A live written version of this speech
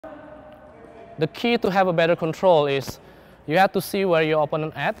The key to have a better control is you have to see where your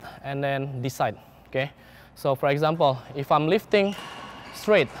opponent at and then decide, okay? So for example, if I'm lifting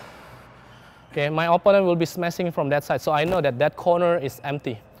straight, okay, my opponent will be smashing from that side, so I know that that corner is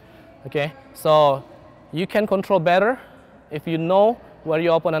empty, okay? So you can control better if you know where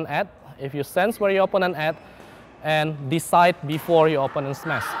your opponent at, if you sense where your opponent at, and decide before your opponent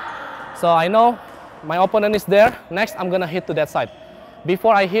smash. So I know my opponent is there, next I'm gonna hit to that side.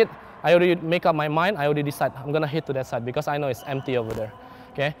 Before I hit, I already make up my mind, I already decide I'm gonna hit to that side because I know it's empty over there.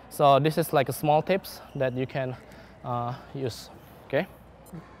 Okay, so this is like a small tips that you can use. Okay,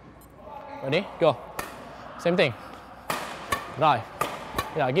 ready? Go. Same thing. Drive.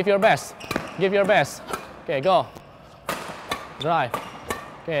 Yeah, give your best. Give your best. Okay, go. Drive.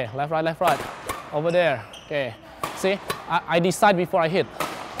 Okay, left, right. Over there. Okay. See, I decide before I hit.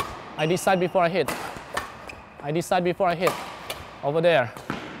 I decide before I hit. I decide before I hit. Over there.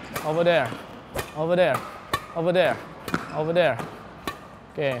 Over there, over there, over there, over there.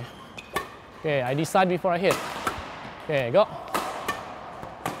 Okay, okay, I decide before I hit. Okay, go.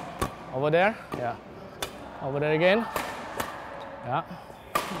 Over there, yeah. Over there again. Yeah.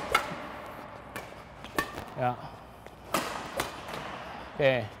 Yeah.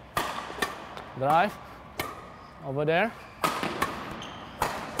 Okay. Drive. Over there.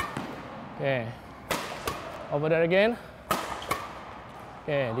 Okay. Over there again.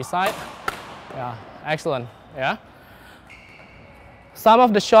 Okay, decide. Yeah, excellent. Yeah. Some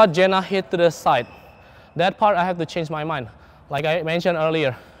of the shot Jenna hit to the side. That part I have to change my mind. Like I mentioned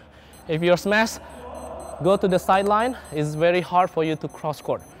earlier, if your smash go to the sideline, it's very hard for you to cross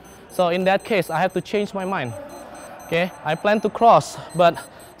court. So in that case, I have to change my mind. Okay, I plan to cross, but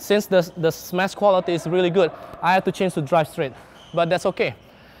since the smash quality is really good, I have to change to drive straight. But that's okay,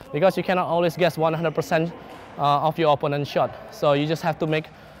 because you cannot always guess 100% of your opponent's shot. So you just have to make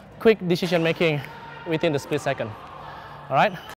quick decision making within the split second. All right?